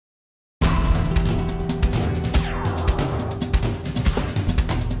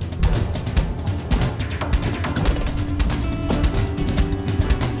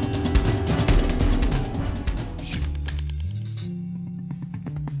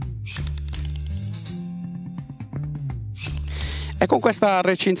E con questa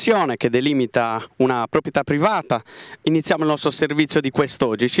recinzione che delimita una proprietà privata iniziamo il nostro servizio di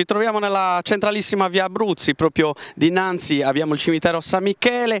quest'oggi. Ci troviamo nella centralissima via Abruzzi, proprio dinanzi abbiamo il cimitero San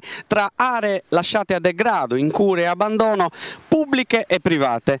Michele, tra aree lasciate a degrado, incure e abbandono, pubbliche e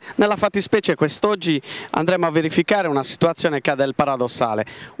private. Nella fattispecie quest'oggi andremo a verificare una situazione che ha del paradossale,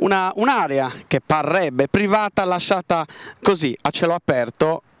 un'area che parrebbe privata lasciata così a cielo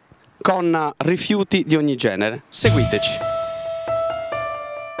aperto con rifiuti di ogni genere. Seguiteci.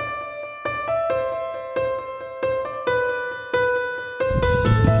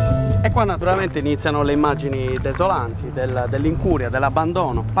 E qua naturalmente iniziano le immagini desolanti dell'incuria,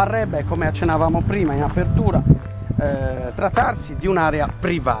 dell'abbandono. Parrebbe, come accennavamo prima in apertura, trattarsi di un'area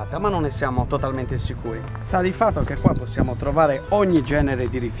privata, ma non ne siamo totalmente sicuri. Sta di fatto che qua possiamo trovare ogni genere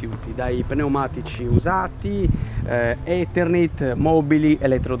di rifiuti, dai pneumatici usati, Eternit, mobili,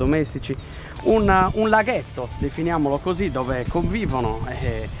 elettrodomestici, un laghetto, definiamolo così, dove convivono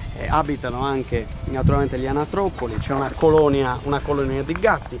e abitano anche naturalmente gli anatropoli. C'è una colonia di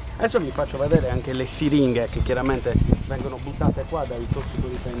gatti. Adesso vi faccio vedere anche le siringhe che chiaramente vengono buttate qua dai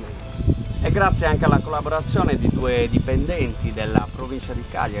tossicodipendenti. E grazie anche alla collaborazione di due dipendenti della provincia di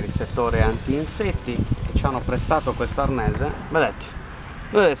Cagliari, settore anti-insetti, che ci hanno prestato questo arnese. Vedete,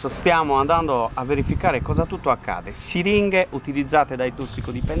 noi adesso stiamo andando a verificare cosa tutto accade. Siringhe utilizzate dai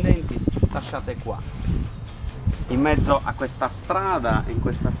tossicodipendenti lasciate qua, in mezzo a questa strada, in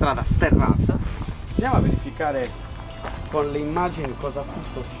questa strada sterrata. Andiamo a verificare con le immagini cosa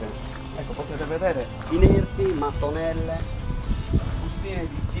tutto c'è. Ecco, potete vedere inerti, mattonelle, bustine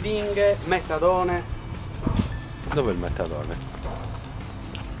di siringhe, metadone. Dov'è il metadone?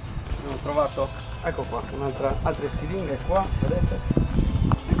 Abbiamo trovato, ecco qua, altre siringhe qua, vedete?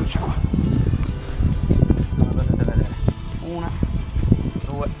 Eccoci qua. Come potete vedere, una,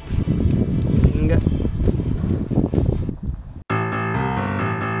 due siringhe.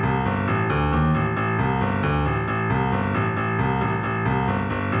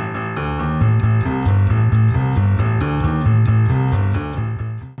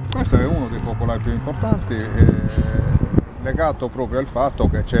 Questo è uno dei focolai più importanti, legato proprio al fatto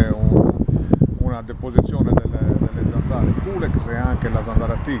che c'è una deposizione delle zanzare culex e anche la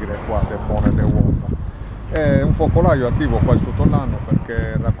zanzara tigre qua depone le uova. È un focolaio attivo quasi tutto l'anno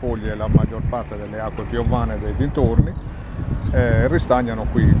perché raccoglie la maggior parte delle acque piovane dei dintorni e ristagnano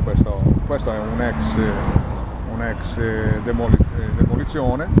qui. Questo è un'ex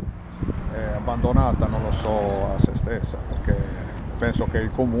demolizione, abbandonata, non lo so, a se stessa, perché penso che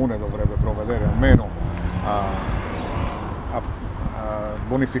il comune dovrebbe provvedere almeno a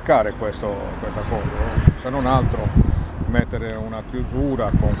bonificare questa cosa, se non altro mettere una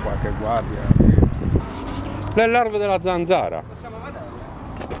chiusura con qualche guardia. Le larve della zanzara. Possiamo vederle?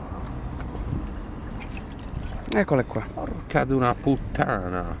 Eccole qua. Porca di una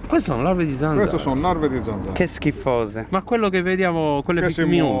puttana. Queste sono larve di zanzara. Queste sono larve di zanzara. Che schifose. Ma quello che vediamo, quelle che si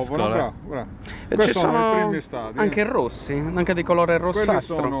muovono, bravo. E Questi ci sono i primi stadi. anche rossi, anche di colore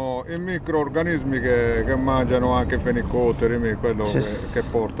rossastro. Quelli sono i microorganismi che mangiano anche i fenicoteri, quello che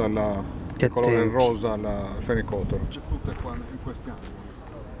porta il colore rosa al fenicotero. C'è tutte qua in questi anni.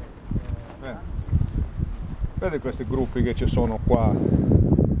 Vedi questi gruppi che ci sono qua?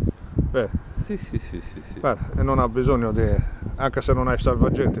 Sì. Guarda, e non ha bisogno di, anche se non hai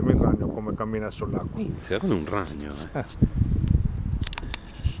salvagente, il ragno come cammina sull'acqua. Inizia con un ragno.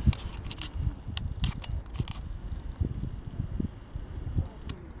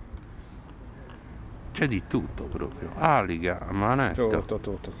 C'è di tutto proprio, aliga, manetto.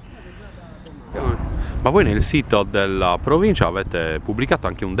 Tutto. Ma voi nel sito della provincia avete pubblicato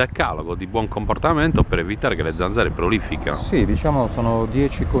anche un decalogo di buon comportamento per evitare che le zanzare prolificano. Sì, diciamo sono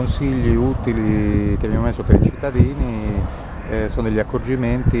 10 consigli utili che abbiamo messo per i cittadini, sono degli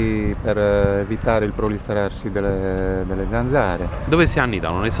accorgimenti per evitare il proliferarsi delle zanzare. Dove si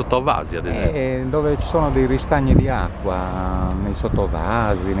annidano? Nei sottovasi ad esempio? Dove ci sono dei ristagni di acqua, nei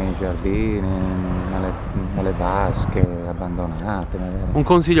sottovasi, nei giardini, nelle vasche abbandonate. Un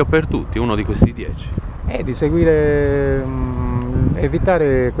consiglio per tutti, uno di questi 10? Di seguire,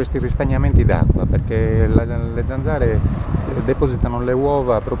 evitare questi ristagnamenti d'acqua, perché le zanzare depositano le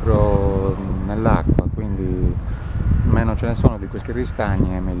uova proprio nell'acqua, quindi meno ce ne sono di questi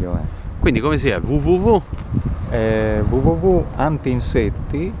ristagni e meglio è. Quindi come si è?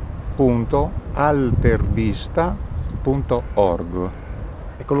 www.antinsetti.altervista.org.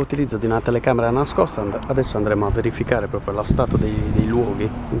 E con l'utilizzo di una telecamera nascosta adesso andremo a verificare proprio lo stato dei luoghi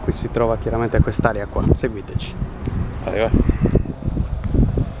in cui si trova chiaramente quest'area qua. Seguiteci. Vai.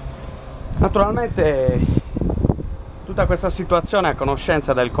 Naturalmente tutta questa situazione è a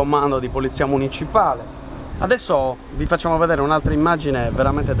conoscenza del comando di polizia municipale, Adesso vi facciamo vedere un'altra immagine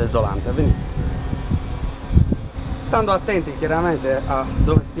veramente desolante. Venite. Stando attenti chiaramente a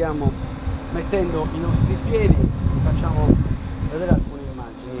dove stiamo mettendo i nostri piedi, vi facciamo vedere alcune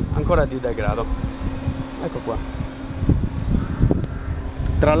immagini ancora di degrado. Ecco qua.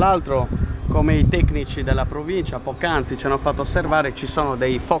 Tra l'altro, come i tecnici della provincia poc'anzi ci hanno fatto osservare, ci sono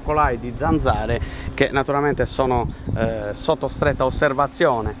dei focolai di zanzare che naturalmente sono sotto stretta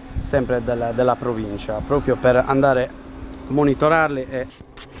osservazione sempre della provincia, proprio per andare a monitorarli. E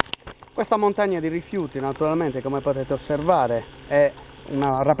questa montagna di rifiuti, naturalmente, come potete osservare,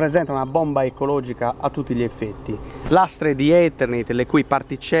 rappresenta una bomba ecologica a tutti gli effetti. Lastre di Eternit, le cui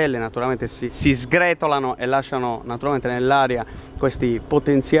particelle naturalmente si sgretolano e lasciano naturalmente nell'aria questi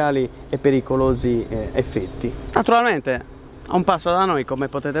potenziali e pericolosi effetti. Naturalmente, a un passo da noi, come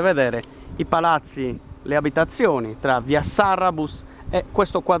potete vedere, i palazzi, le abitazioni tra via Sarrabus e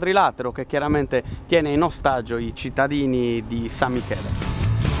questo quadrilatero che chiaramente tiene in ostaggio i cittadini di San Michele.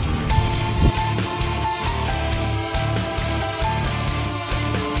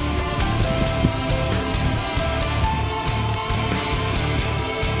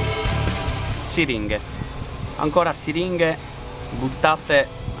 Siringhe, ancora siringhe buttate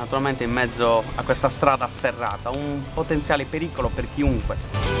naturalmente in mezzo a questa strada sterrata, un potenziale pericolo per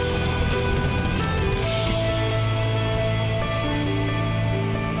chiunque.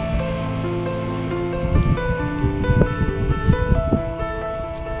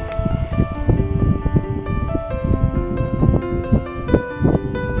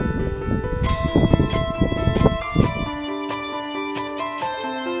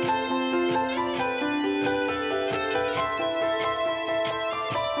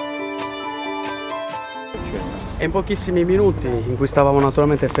 E in pochissimi minuti in cui stavamo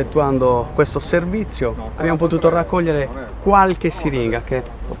naturalmente effettuando questo servizio abbiamo potuto raccogliere qualche siringa che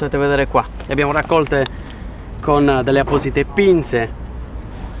potete vedere qua. Le abbiamo raccolte con delle apposite pinze.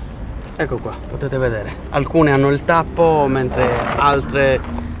 Ecco qua, potete vedere. Alcune hanno il tappo mentre altre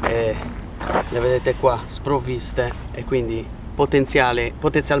le vedete qua sprovviste e quindi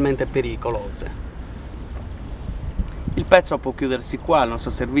potenzialmente pericolose. Il pezzo può chiudersi qua, il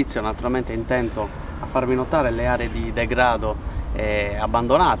nostro servizio naturalmente è intento a farvi notare le aree di degrado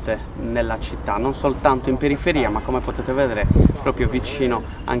abbandonate nella città, non soltanto in periferia, ma come potete vedere proprio vicino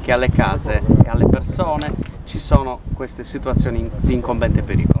anche alle case e alle persone ci sono queste situazioni di incombente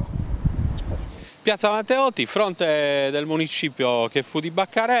pericolo. Piazza Matteotti, fronte del municipio che fu di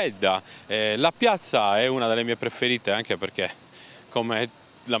Baccaredda. La piazza è una delle mie preferite anche perché, come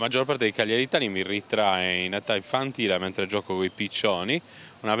la maggior parte dei cagliaritani, mi ritrae in età infantile mentre gioco con i piccioni,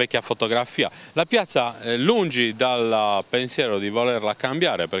 una vecchia fotografia. La piazza, lungi dal pensiero di volerla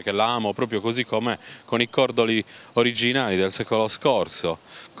cambiare, perché la amo proprio così com'è, con i cordoli originali del secolo scorso,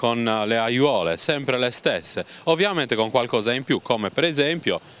 con le aiuole, sempre le stesse, ovviamente con qualcosa in più, come per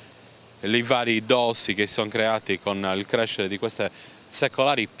esempio i vari dossi che si sono creati con il crescere di queste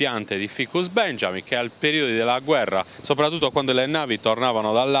secolari piante di Ficus benjamini che al periodo della guerra, soprattutto quando le navi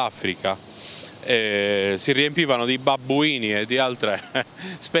tornavano dall'Africa, si riempivano di babbuini e di altre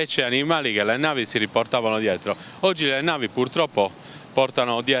specie animali che le navi si riportavano dietro. Oggi le navi purtroppo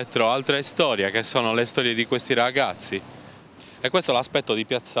portano dietro altre storie, che sono le storie di questi ragazzi. E questo è l'aspetto di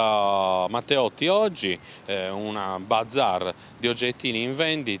Piazza Matteotti oggi, una bazar di oggettini in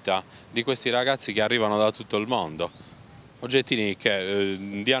vendita di questi ragazzi che arrivano da tutto il mondo. Oggettini che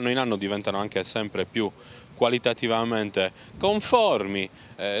di anno in anno diventano anche sempre più qualitativamente conformi,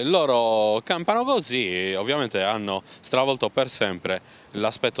 loro campano così, ovviamente hanno stravolto per sempre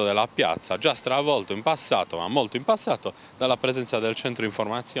l'aspetto della piazza, già stravolto in passato, ma molto in passato, dalla presenza del centro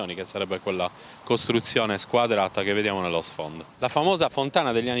informazioni, che sarebbe quella costruzione squadrata che vediamo nello sfondo. La famosa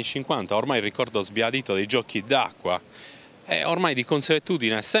fontana degli anni 50, ormai il ricordo sbiadito dei giochi d'acqua, è ormai di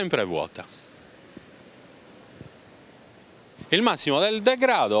consuetudine sempre vuota. Il massimo del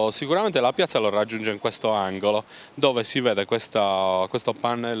degrado sicuramente la piazza lo raggiunge in questo angolo, dove si vede questo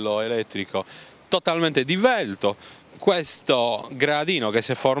pannello elettrico totalmente divelto, questo gradino che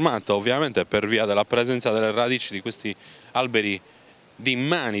si è formato ovviamente per via della presenza delle radici di questi alberi di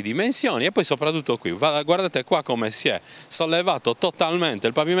immani dimensioni, e poi soprattutto qui, guardate qua come si è sollevato totalmente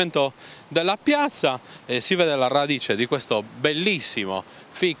il pavimento della piazza e si vede la radice di questo bellissimo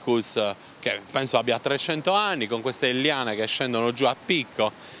ficus che penso abbia 300 anni, con queste liane che scendono giù a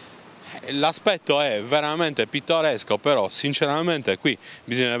picco. L'aspetto è veramente pittoresco, però sinceramente qui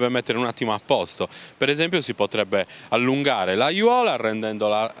bisognerebbe mettere un attimo a posto. Per esempio si potrebbe allungare l'aiuola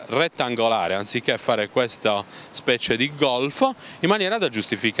rendendola rettangolare anziché fare questa specie di golfo, in maniera da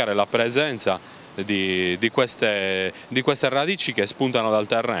giustificare la presenza di queste radici che spuntano dal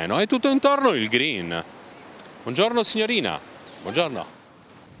terreno, e tutto intorno il green. Buongiorno signorina, buongiorno.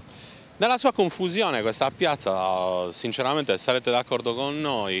 Nella sua confusione questa piazza, sinceramente sarete d'accordo con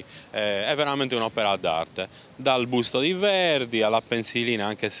noi, è veramente un'opera d'arte. Dal busto di Verdi alla pensilina,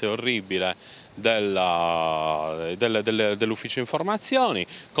 anche se orribile, dell'ufficio informazioni,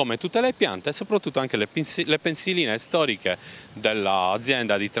 come tutte le piante e soprattutto anche le pensiline storiche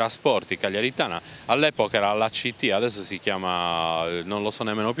dell'azienda di trasporti cagliaritana. All'epoca era la CT, adesso si chiama, non lo so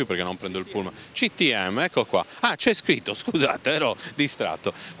nemmeno più perché non prendo il pullman, CTM, ecco qua. Ah, c'è scritto, scusate, ero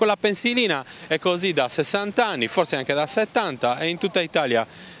distratto. Quella pensilina è così da 60 anni, forse anche da 70, e in tutta Italia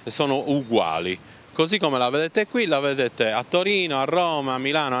sono uguali. Così come la vedete qui, la vedete a Torino, a Roma, a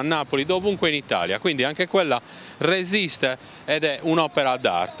Milano, a Napoli, dovunque in Italia, quindi anche quella resiste ed è un'opera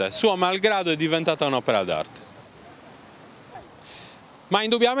d'arte. Suo malgrado è diventata un'opera d'arte. Ma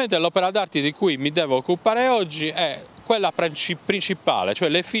indubbiamente l'opera d'arte di cui mi devo occupare oggi è quella principale, cioè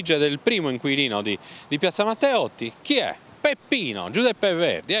l'effigie del primo inquilino di Piazza Matteotti. Chi è? Peppino, Giuseppe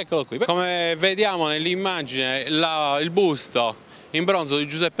Verdi, eccolo qui. Come vediamo nell'immagine, il busto in bronzo di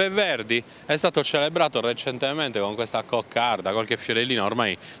Giuseppe Verdi è stato celebrato recentemente con questa coccarda, qualche fiorellino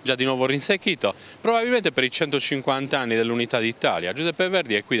ormai già di nuovo rinsecchito, probabilmente per i 150 anni dell'Unità d'Italia. Giuseppe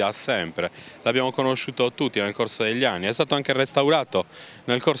Verdi è qui da sempre, l'abbiamo conosciuto tutti nel corso degli anni, è stato anche restaurato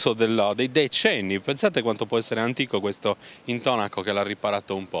nel corso dei decenni. Pensate quanto può essere antico questo intonaco che l'ha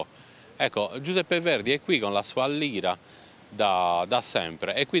riparato un po'. Ecco, Giuseppe Verdi è qui con la sua lira da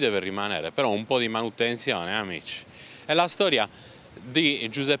sempre e qui deve rimanere, però un po' di manutenzione, amici. È la storia di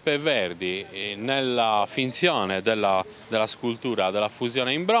Giuseppe Verdi nella finzione della scultura, della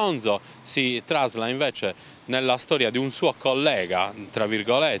fusione in bronzo, si trasla invece nella storia di un suo collega, tra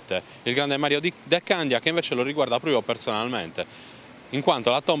virgolette, il grande Mario De Candia, che invece lo riguarda proprio personalmente, in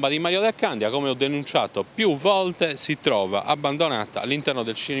quanto la tomba di Mario De Candia, come ho denunciato più volte, si trova abbandonata all'interno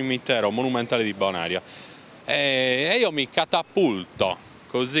del cimitero monumentale di Bonaria. E io mi catapulto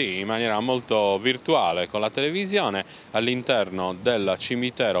così in maniera molto virtuale con la televisione all'interno del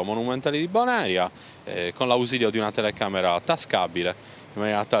cimitero monumentale di Bonaria con l'ausilio di una telecamera tascabile in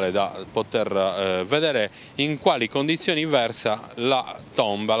maniera tale da poter vedere in quali condizioni versa la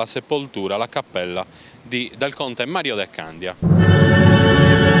tomba, la sepoltura, la cappella del conte Mario De Candia.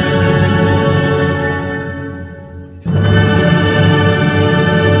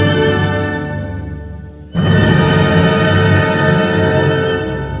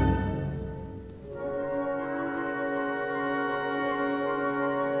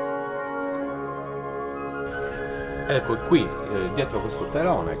 Ecco qui, dietro questo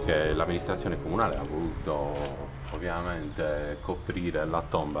telone che l'amministrazione comunale ha voluto ovviamente coprire la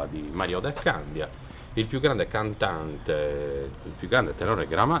tomba di Mario De Candia, il più grande cantante, il più grande tenore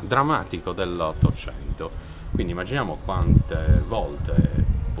drammatico dell'Ottocento. Quindi immaginiamo quante volte è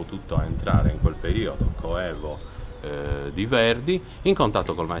potuto entrare in quel periodo coevo di Verdi in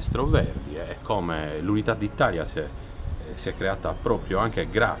contatto col maestro Verdi e come l'Unità d'Italia si è creata proprio anche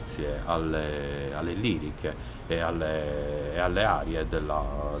grazie alle liriche e alle arie del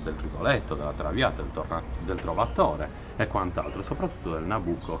Rigoletto, della Traviata, del Trovatore e quant'altro, soprattutto del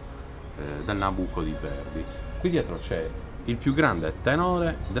Nabucco di Verdi. Qui dietro c'è il più grande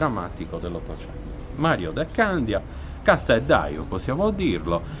tenore drammatico dell'Ottocento, Mario De Candia, casta e daio, possiamo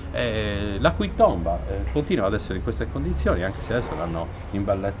dirlo, la cui tomba continua ad essere in queste condizioni, anche se adesso l'hanno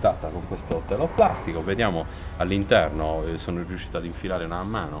imbellettata con questo telo plastico. Vediamo all'interno, sono riuscito ad infilare una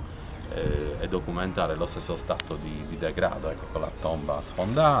mano e documentare lo stesso stato di degrado, ecco, con la tomba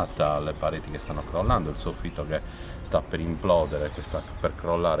sfondata, le pareti che stanno crollando, il soffitto che sta per implodere, che sta per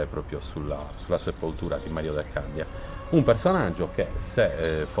crollare proprio sulla sepoltura di Mario De Candia. Un personaggio che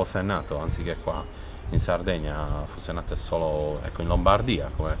se fosse nato, anziché qua in Sardegna, fosse nato solo, ecco, in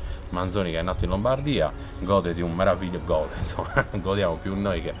Lombardia, come Manzoni che è nato in Lombardia, gode di un meraviglioso, insomma, godiamo più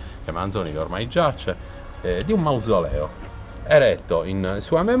noi che Manzoni che ormai giace, di un mausoleo eretto in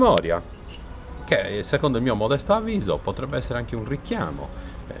sua memoria, che secondo il mio modesto avviso potrebbe essere anche un richiamo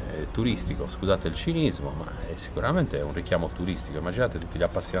turistico, scusate il cinismo, ma è sicuramente un richiamo turistico. Immaginate tutti gli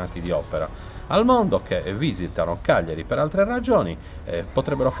appassionati di opera al mondo che visitano Cagliari per altre ragioni,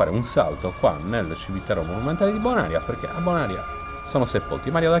 potrebbero fare un salto qua nel cimitero monumentale di Bonaria, perché a Bonaria sono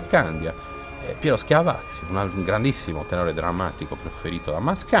sepolti Mario De Candia, Piero Schiavazzi, un grandissimo tenore drammatico preferito da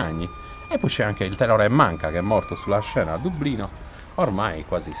Mascagni, e poi c'è anche il tenore Manca che è morto sulla scena a Dublino ormai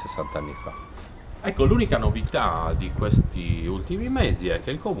quasi 60 anni fa. Ecco, l'unica novità di questi ultimi mesi è che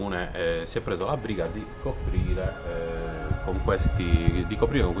il comune si è preso la briga di coprire con questi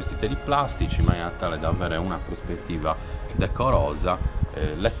teli plastici in maniera tale da avere una prospettiva decorosa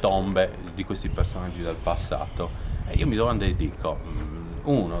le tombe di questi personaggi del passato. E io mi domando e dico,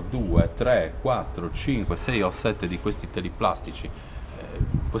 1, 2, 3, 4, 5, 6 o 7 di questi teliplastici.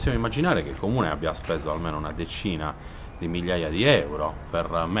 Possiamo immaginare che il comune abbia speso almeno una decina di migliaia di euro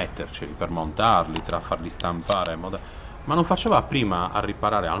per metterceli, per montarli, tra farli stampare, ma non faceva prima a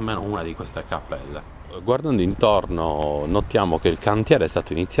riparare almeno una di queste cappelle. Guardando intorno notiamo che il cantiere è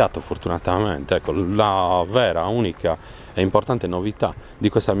stato iniziato fortunatamente. Ecco, la vera, unica e importante novità di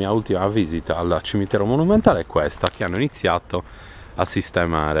questa mia ultima visita al cimitero monumentale è questa, che hanno iniziato a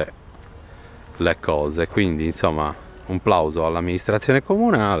sistemare le cose. Quindi insomma un plauso all'amministrazione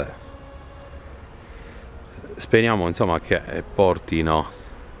comunale. Speriamo insomma che portino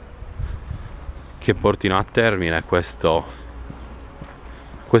a termine questo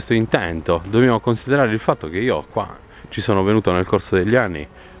intento. Dobbiamo considerare il fatto che io qua ci sono venuto nel corso degli anni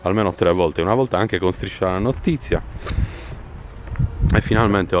almeno 3 volte, una volta anche con Striscia la Notizia, e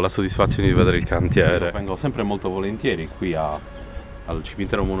finalmente ho la soddisfazione di vedere il cantiere. Vengo sempre molto volentieri qui al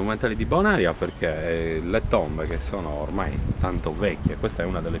cimitero monumentale di Bonaria, perché le tombe, che sono ormai tanto vecchie, questa è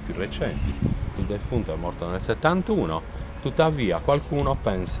una delle più recenti, il defunto è morto nel 71, tuttavia qualcuno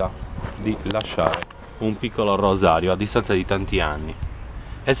pensa di lasciare un piccolo rosario a distanza di tanti anni.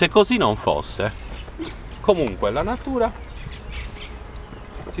 E se così non fosse, comunque la natura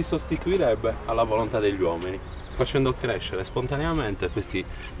si sostituirebbe alla volontà degli uomini, facendo crescere spontaneamente questi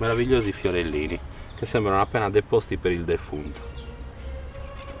meravigliosi fiorellini che sembrano appena deposti per il defunto.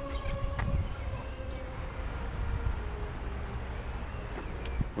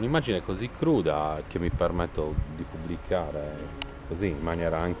 Un'immagine così cruda che mi permetto di pubblicare così in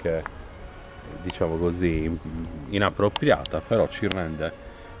maniera anche, diciamo così, inappropriata, però ci rende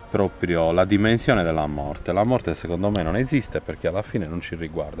proprio la dimensione della morte. La morte secondo me non esiste, perché alla fine non ci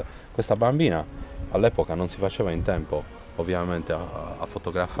riguarda. Questa bambina all'epoca non si faceva in tempo ovviamente a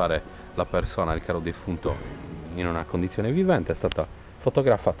fotografare la persona, il caro defunto, in una condizione vivente, è stata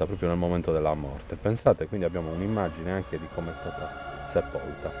fotografata proprio nel momento della morte. Pensate, quindi abbiamo un'immagine anche di come è stata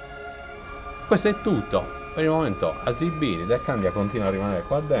sepolta. Questo è tutto per il momento. Asibini del Candia continua a rimanere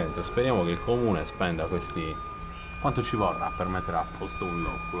qua dentro. Speriamo che il comune spenda questi, quanto ci vorrà per mettere a posto un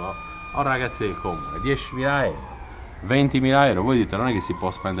loculo. Ora ragazzi del comune, 10.000 euro, 20.000 euro, voi dite non è che si può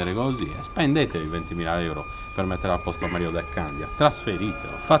spendere così, spendeteli 20.000 euro per mettere a posto Mario del Candia,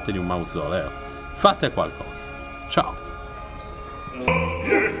 trasferitelo, fategli un mausoleo, fate qualcosa. Ciao.